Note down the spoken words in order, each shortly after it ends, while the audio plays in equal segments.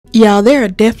Y'all, there are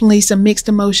definitely some mixed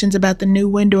emotions about the new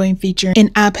windowing feature in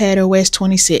iPadOS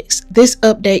 26. This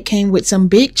update came with some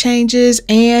big changes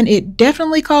and it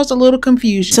definitely caused a little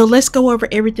confusion. So let's go over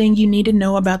everything you need to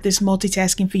know about this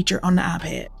multitasking feature on the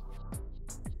iPad.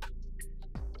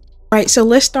 Alright, so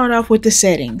let's start off with the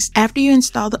settings. After you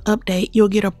install the update, you'll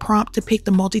get a prompt to pick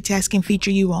the multitasking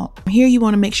feature you want. Here you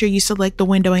want to make sure you select the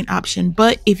windowing option,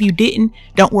 but if you didn't,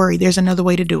 don't worry, there's another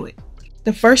way to do it.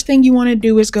 The first thing you want to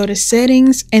do is go to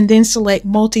settings and then select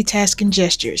multitasking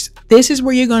gestures. This is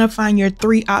where you're going to find your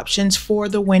 3 options for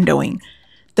the windowing.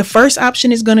 The first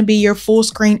option is going to be your full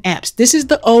screen apps. This is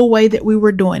the old way that we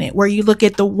were doing it, where you look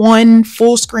at the one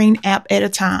full screen app at a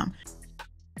time.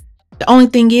 The only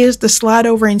thing is the slide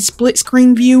over and split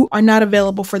screen view are not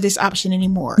available for this option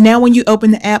anymore. Now when you open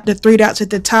the app, the 3 dots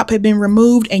at the top have been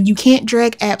removed and you can't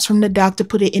drag apps from the dock to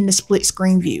put it in the split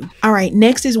screen view. Alright,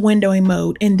 next is windowing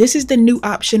mode, and this is the new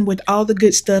option with all the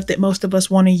good stuff that most of us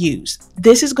want to use.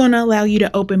 This is going to allow you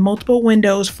to open multiple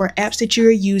windows for apps that you're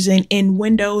using in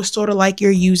Windows, sort of like you're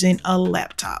using a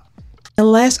laptop. The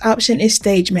last option is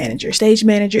Stage Manager. Stage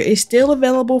Manager is still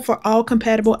available for all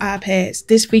compatible iPads.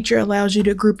 This feature allows you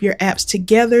to group your apps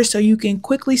together so you can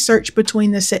quickly search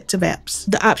between the sets of apps.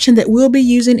 The option that we'll be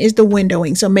using is the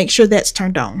windowing, so make sure that's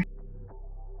turned on.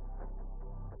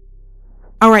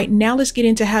 Alright, now let's get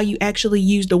into how you actually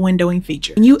use the windowing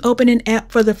feature. When you open an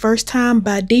app for the first time,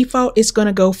 by default, it's going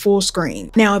to go full screen.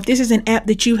 Now, if this is an app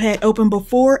that you had open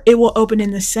before, it will open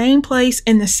in the same place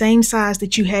and the same size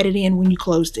that you had it in when you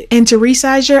closed it. And to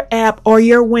resize your app or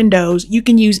your windows, you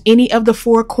can use any of the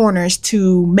 4 corners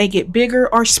to make it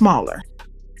bigger or smaller.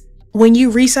 When you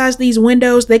resize these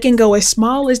windows, they can go as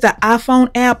small as the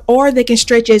iPhone app or they can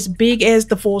stretch as big as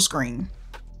the full screen.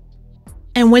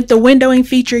 And with the windowing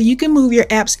feature, you can move your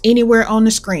apps anywhere on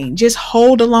the screen. Just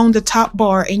hold along the top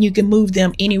bar and you can move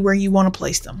them anywhere you want to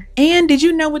place them. And did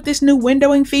you know with this new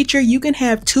windowing feature, you can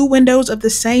have 2 windows of the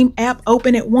same app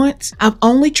open at once? I've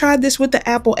only tried this with the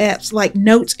Apple apps like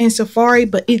Notes and Safari,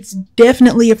 but it's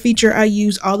definitely a feature I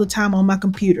use all the time on my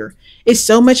computer. It's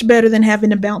so much better than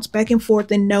having to bounce back and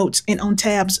forth in Notes and on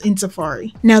tabs in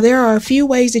Safari. Now there are a few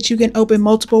ways that you can open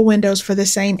multiple windows for the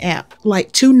same app,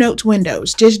 like 2 Notes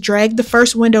windows. Just drag the first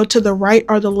window to the right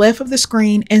or the left of the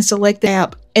screen and select the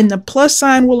app, and the plus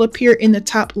sign will appear in the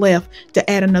top left to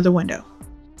add another window.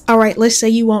 Alright, let's say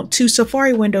you want 2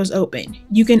 Safari windows open.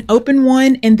 You can open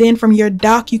one and then from your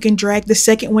dock you can drag the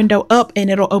second window up and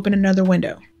it'll open another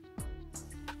window.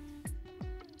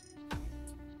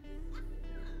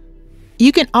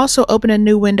 You can also open a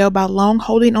new window by long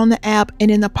holding on the app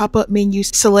and in the pop-up menu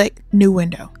select New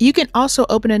Window. You can also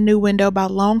open a new window by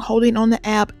long holding on the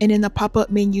app and in the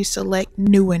pop-up menu select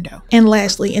New Window. And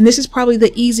lastly, and this is probably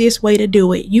the easiest way to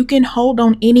do it, you can hold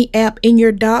on any app in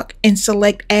your dock and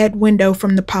select Add Window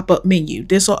from the pop-up menu.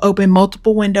 This will open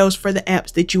multiple windows for the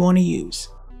apps that you want to use.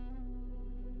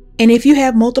 And if you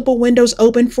have multiple windows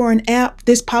open for an app,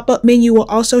 this pop-up menu will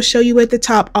also show you at the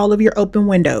top all of your open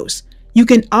windows. You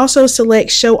can also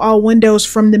select Show All Windows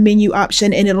from the menu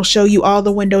option and it'll show you all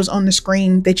the windows on the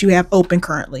screen that you have open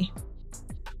currently.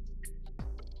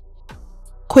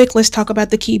 Quick, let's talk about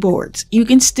the keyboards. You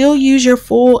can still use your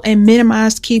full and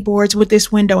minimized keyboards with this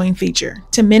windowing feature.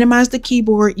 To minimize the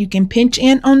keyboard, you can pinch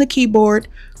in on the keyboard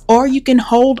or you can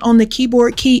hold on the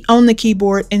keyboard key on the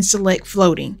keyboard and select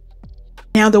floating.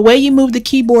 Now the way you move the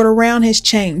keyboard around has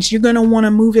changed. You're going to want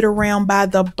to move it around by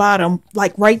the bottom,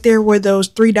 like right there where those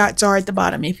 3 dots are at the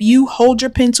bottom. If you hold your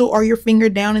pencil or your finger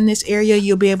down in this area,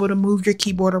 you'll be able to move your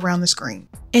keyboard around the screen.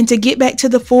 And to get back to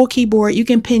the full keyboard, you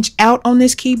can pinch out on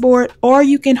this keyboard or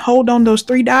you can hold on those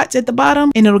 3 dots at the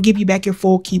bottom and it'll give you back your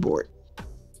full keyboard.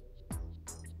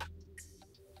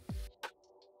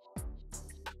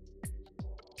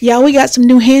 Y'all, we got some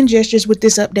new hand gestures with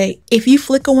this update. If you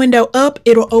flick a window up,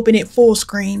 it'll open it full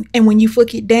screen, and when you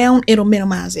flick it down, it'll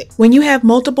minimize it. When you have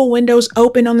multiple windows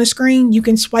open on the screen, you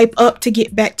can swipe up to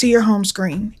get back to your home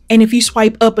screen. And if you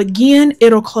swipe up again,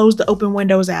 it'll close the open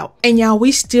windows out. And y'all,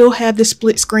 we still have the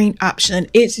split screen option.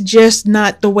 It's just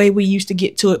not the way we used to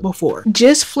get to it before.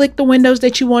 Just flick the windows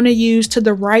that you want to use to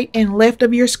the right and left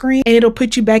of your screen, and it'll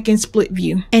put you back in split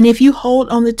view. And if you hold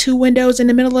on the 2 windows in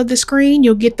the middle of the screen,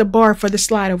 you'll get the bar for the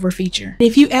slide over feature.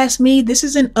 If you ask me, this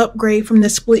is an upgrade from the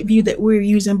split view that we were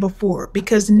using before,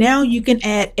 because now you can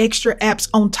add extra apps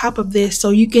on top of this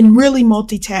so you can really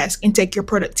multitask and take your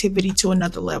productivity to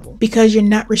another level because you're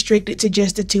not restricted to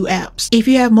just the 2 apps. If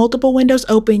you have multiple windows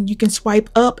open, you can swipe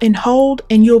up and hold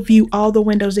and you'll view all the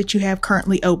windows that you have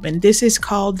currently open. This is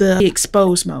called the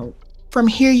expose mode. From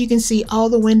here, you can see all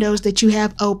the windows that you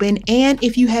have open, and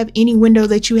if you have any window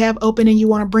that you have open and you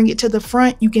want to bring it to the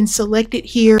front, you can select it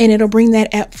here and it'll bring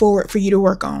that app forward for you to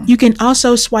work on. You can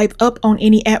also swipe up on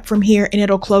any app from here and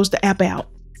it'll close the app out.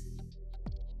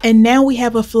 And now we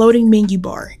have a floating menu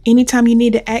bar. Anytime you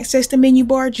need to access the menu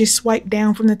bar, just swipe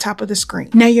down from the top of the screen.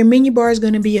 Now your menu bar is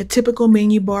going to be a typical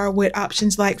menu bar with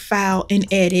options like file and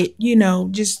edit, you know,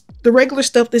 just the regular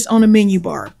stuff that's on a menu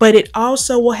bar, but it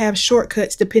also will have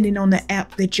shortcuts depending on the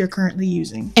app that you're currently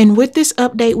using. And with this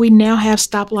update, we now have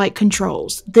stoplight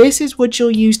controls. This is what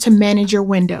you'll use to manage your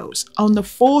windows. On the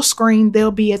full screen, they'll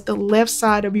be at the left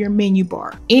side of your menu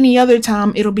bar. Any other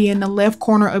time, it'll be in the left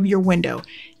corner of your window.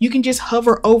 You can just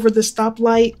hover over the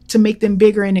stoplight to make them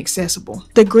bigger and accessible.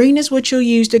 The green is what you'll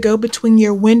use to go between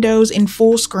your windows in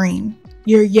full screen.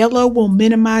 Your yellow will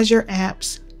minimize your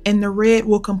apps, and the red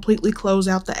will completely close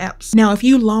out the apps. Now, if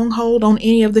you long hold on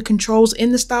any of the controls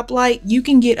in the stoplight, you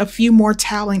can get a few more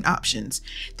tiling options.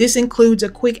 This includes a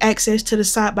quick access to the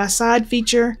side-by-side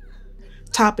feature,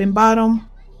 top and bottom,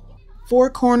 4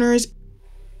 corners,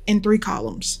 and 3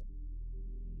 columns.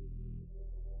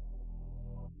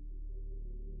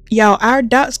 Y'all, our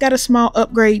dock's got a small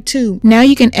upgrade too. Now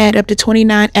you can add up to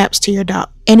 29 apps to your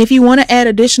dock. And if you want to add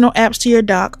additional apps to your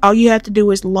dock, all you have to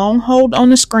do is long hold on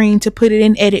the screen to put it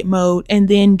in edit mode and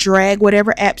then drag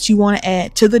whatever apps you want to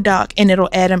add to the dock and it'll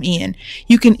add them in.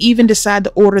 You can even decide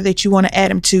the order that you want to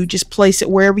add them to. Just place it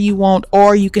wherever you want,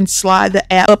 or you can slide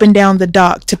the app up and down the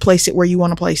dock to place it where you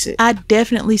want to place it. I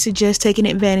definitely suggest taking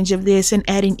advantage of this and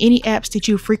adding any apps that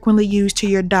you frequently use to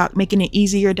your dock, making it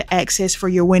easier to access for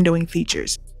your windowing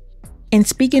features. And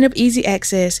speaking of easy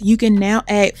access, you can now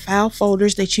add file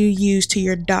folders that you use to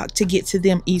your dock to get to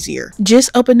them easier. Just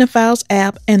open the Files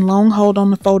app and long hold on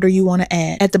the folder you want to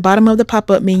add. At the bottom of the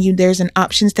pop-up menu, there's an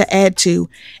options to add to,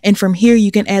 and from here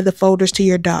you can add the folders to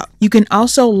your dock. You can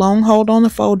also long hold on the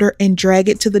folder and drag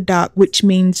it to the dock, which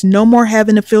means no more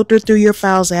having to filter through your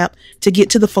Files app to get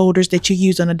to the folders that you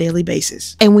use on a daily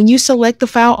basis. And when you select the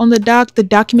file on the dock, the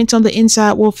documents on the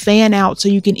inside will fan out so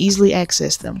you can easily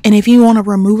access them. And if you want to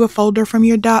remove a folder from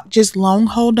your dock, just long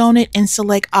hold on it and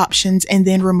select options and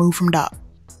then remove from dock.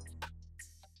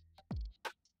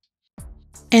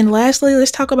 And lastly,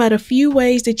 let's talk about a few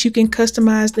ways that you can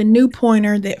customize the new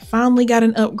pointer that finally got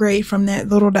an upgrade from that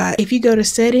little dot. If you go to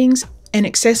settings and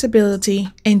accessibility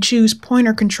and choose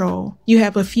pointer control, you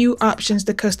have a few options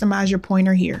to customize your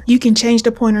pointer here. You can change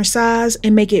the pointer size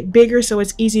and make it bigger so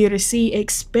it's easier to see,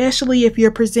 especially if you're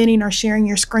presenting or sharing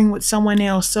your screen with someone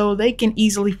else so they can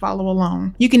easily follow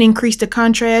along. You can increase the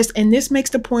contrast, and this makes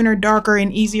the pointer darker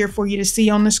and easier for you to see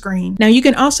on the screen. Now you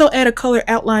can also add a color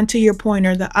outline to your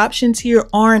pointer. The options here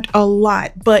aren't a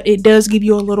lot, but it does give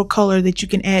you a little color that you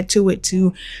can add to it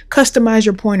to customize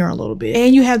your pointer a little bit.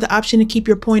 And you have the option to keep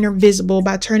your pointer visible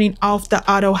by turning off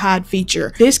the auto hide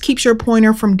feature. This keeps your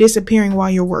pointer from disappearing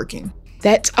while you're working.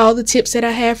 That's all the tips that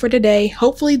I have for today.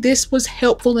 Hopefully this was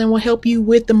helpful and will help you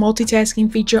with the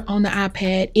multitasking feature on the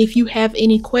iPad. If you have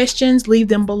any questions, leave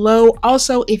them below.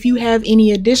 Also, if you have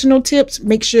any additional tips,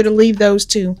 make sure to leave those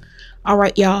too. All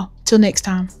right, y'all, till next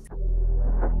time.